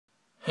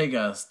Hey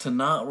guys,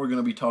 tonight we're going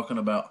to be talking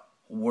about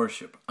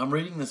worship. I'm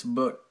reading this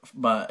book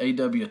by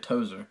A.W.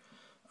 Tozer,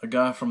 a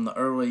guy from the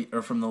late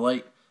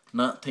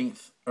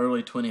 19th,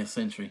 early 20th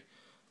century,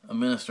 a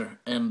minister,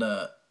 and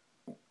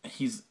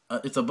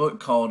it's a book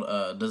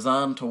called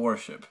Designed to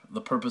Worship: The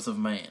Purpose of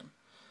Man.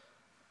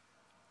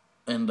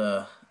 And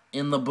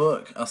in the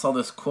book, I saw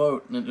this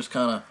quote, and it just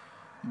kind of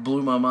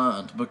blew my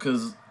mind,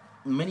 because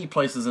many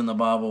places in the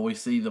Bible we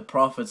see the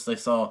prophets, they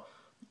saw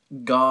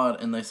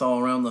God, and they saw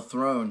around the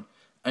throne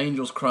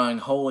angels crying,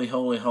 "Holy,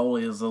 holy,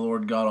 holy is the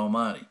Lord God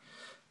Almighty."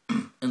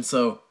 And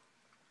so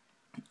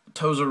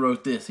Tozer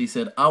wrote this. He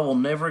said, "I will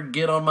never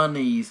get on my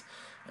knees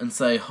and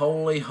say,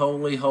 'Holy,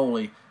 holy,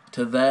 holy,'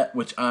 to that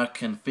which I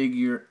can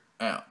figure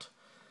out."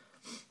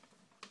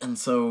 And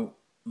so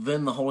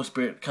then the Holy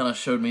Spirit kind of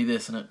showed me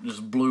this, and it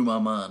just blew my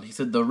mind. He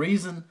said, "The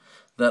reason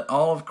that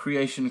all of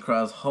creation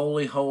cries,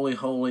 'Holy, holy,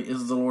 holy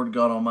is the Lord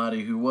God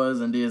Almighty, who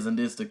was and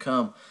is to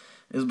come,'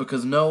 is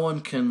because no one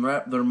can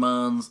wrap their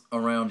minds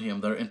around Him,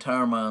 their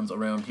entire minds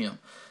around Him."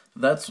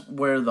 That's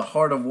where the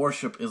heart of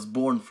worship is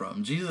born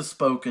from. Jesus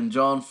spoke in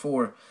John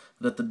 4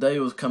 that the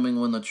day was coming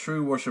when the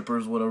true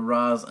worshipers would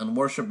arise and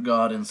worship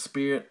God in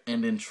spirit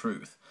and in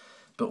truth.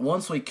 But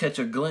once we catch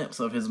a glimpse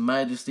of His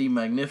majesty,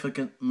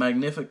 magnificence,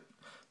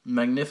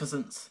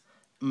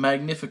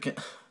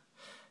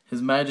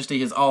 His majesty,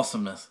 His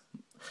awesomeness,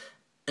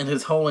 and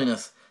His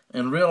holiness,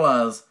 and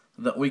realize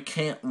that we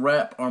can't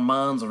wrap our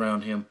minds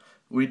around Him,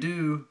 we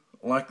do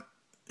like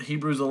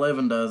Hebrews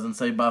 11 does and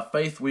say, by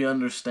faith we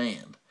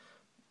understand.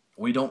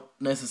 We don't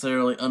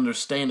necessarily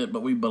understand it,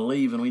 but we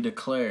believe and we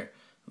declare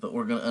that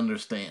we're going to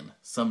understand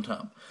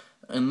sometime.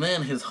 And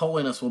then His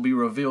holiness will be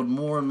revealed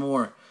more and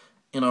more,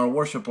 in our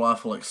worship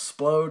life will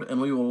explode,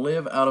 and we will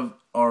live out of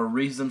our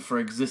reason for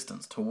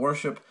existence, to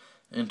worship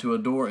and to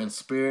adore in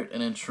spirit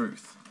and in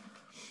truth.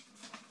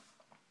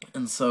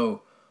 And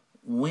so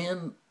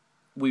when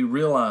we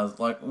realize,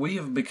 like, we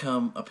have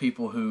become a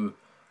people who,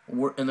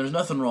 and there's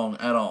nothing wrong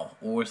at all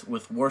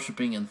with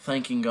worshiping and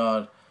thanking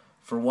God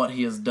for what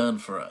He has done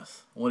for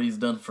us, what He's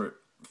done for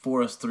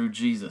us through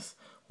Jesus,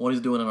 what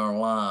He's doing in our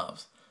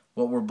lives,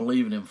 what we're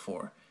believing Him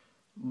for.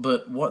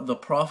 But what the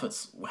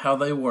prophets, how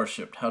they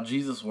worshipped, how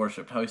Jesus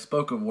worshipped, how He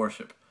spoke of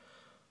worship,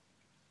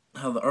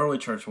 how the early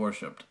church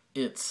worshipped,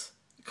 it's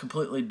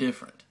completely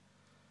different.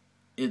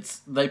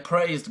 They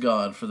praised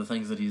God for the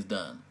things that He's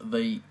done.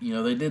 They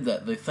did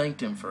that. They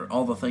thanked Him for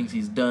all the things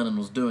He's done and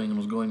was doing and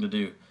was going to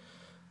do.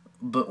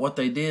 But what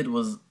they did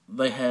was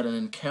they had an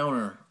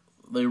encounter.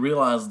 They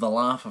realized the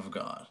life of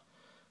God.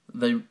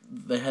 They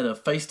had a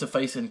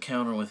face-to-face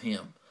encounter with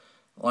Him.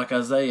 Like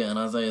Isaiah in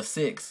Isaiah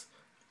 6,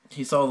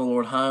 he saw the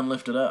Lord high and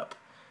lifted up,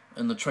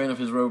 and the train of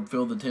His robe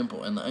filled the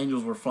temple, and the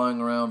angels were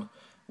flying around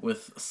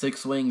with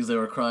 6 wings. They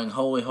were crying,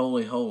 "Holy,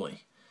 holy,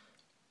 holy."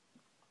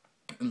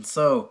 And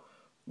so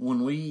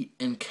when we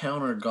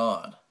encounter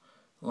God,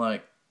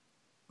 like,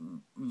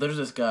 there's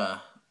this guy,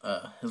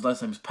 his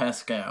last name is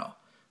Pascal.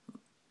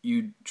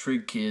 You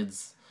trig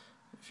kids,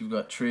 if you've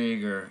got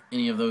trig or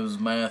any of those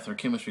math or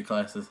chemistry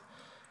classes,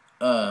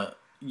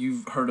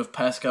 you've heard of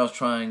Pascal's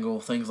triangle,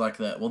 things like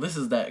that. Well, this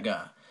is that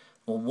guy.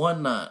 Well,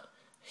 one night,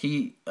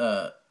 he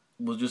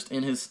was just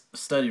in his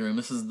study room.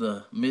 This is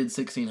the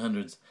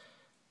mid-1600s.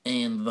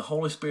 And the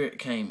Holy Spirit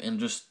came and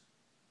just,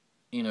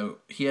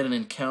 he had an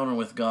encounter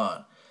with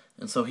God.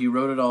 And so he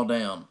wrote it all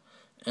down.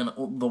 And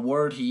the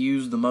word he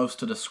used the most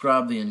to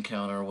describe the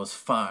encounter was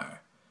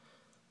fire.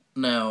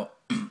 Now,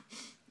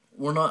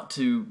 we're not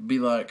to be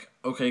like,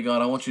 "Okay,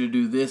 God, I want you to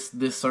do this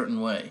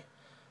certain way."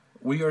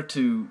 We are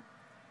to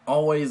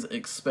always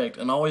expect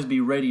and always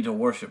be ready to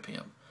worship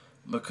Him,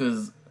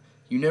 because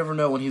you never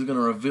know when He's going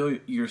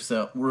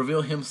to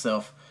reveal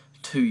Himself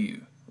to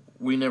you.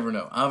 We never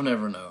know. I've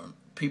never known.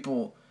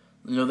 People,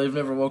 they've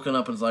never woken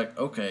up and it's like,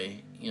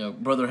 okay,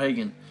 Brother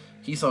Hagin,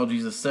 he saw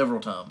Jesus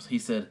several times. He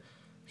said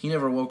he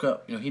never woke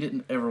up. He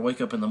didn't ever wake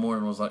up in the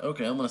morning and was like,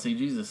 "Okay, I'm going to see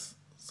Jesus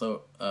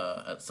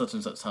at such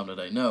and such time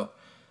today." No.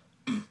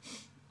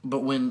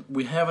 But when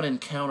we have an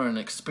encounter and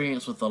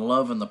experience with the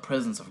love and the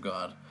presence of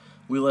God,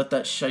 we let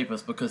that shape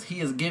us, because He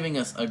is giving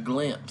us a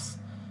glimpse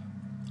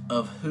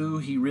of who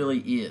He really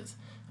is.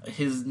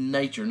 His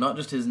nature, not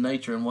just His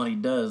nature and what He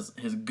does,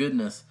 His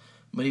goodness,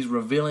 but He's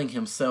revealing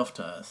Himself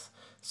to us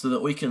so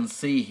that we can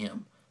see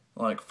Him,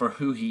 like, for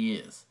who He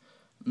is.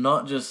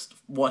 Not just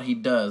what He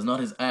does, not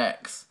His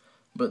acts,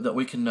 but that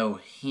we can know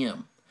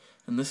Him.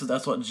 And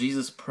that's what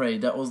Jesus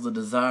prayed. That was the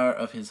desire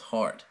of His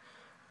heart.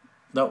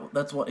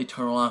 That's what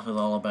eternal life is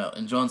all about.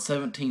 In John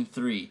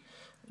 17:3,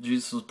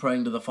 Jesus was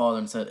praying to the Father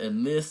and said,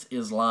 "And this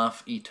is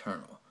life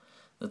eternal,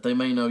 that they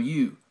may know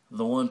You,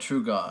 the one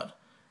true God,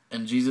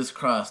 and Jesus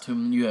Christ,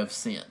 whom You have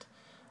sent."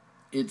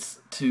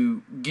 It's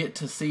to get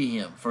to see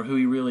Him for who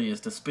He really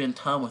is, to spend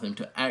time with Him,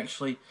 to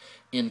actually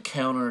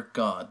encounter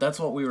God. That's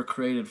what we were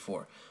created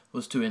for,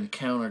 was to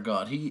encounter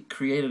God. He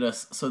created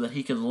us so that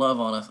He could love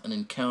on us and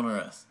encounter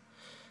us.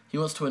 He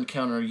wants to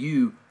encounter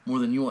you more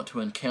than you want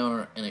to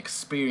encounter and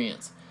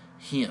experience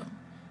Him.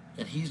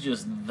 And He's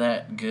just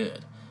that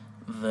good,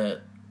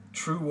 that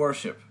true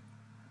worship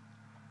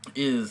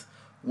is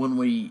when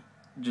we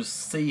just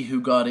see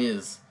who God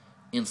is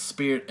in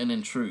spirit and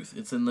in truth.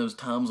 It's in those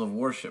times of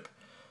worship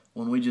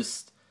when we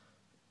just,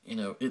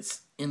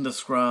 it's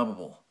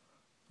indescribable,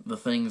 the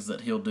things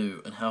that he'll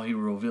do and how he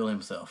will reveal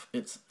himself.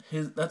 It's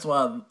his. That's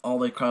why all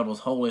they cried was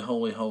holy,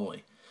 holy,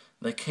 holy.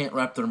 They can't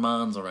wrap their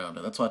minds around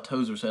it. That's why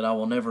Tozer said, I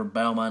will never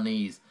bow my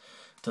knees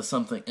to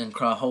something and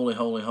cry holy,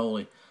 holy,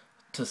 holy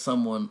to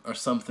someone or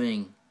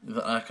something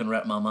that I can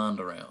wrap my mind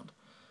around.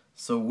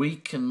 So we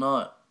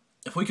cannot,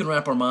 if we can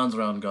wrap our minds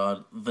around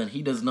God, then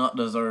he does not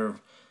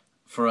deserve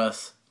for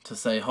us to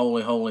say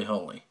holy, holy,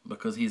 holy,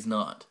 because he's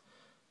not.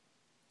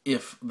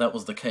 If that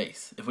was the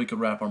case, if we could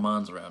wrap our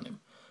minds around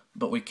him.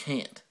 But we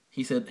can't.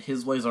 He said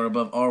his ways are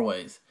above our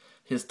ways,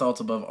 his thoughts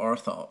above our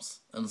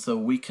thoughts. And so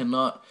we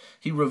cannot,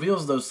 he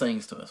reveals those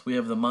things to us. We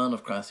have the mind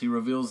of Christ. He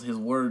reveals his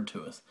word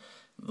to us,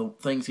 the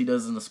things he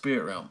does in the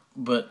spirit realm.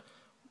 But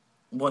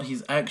what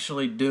he's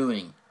actually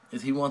doing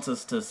is he wants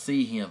us to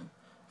see him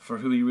for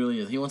who he really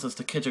is. He wants us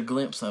to catch a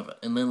glimpse of it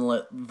and then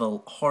let the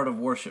heart of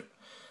worship,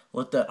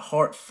 let that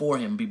heart for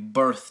him be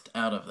birthed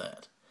out of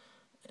that.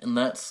 And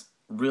that's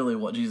really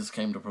what Jesus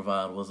came to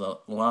provide, was a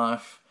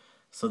life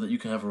so that you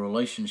can have a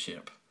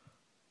relationship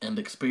and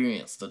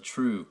experience the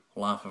true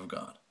life of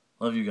God.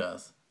 Love you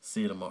guys.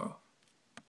 See you tomorrow.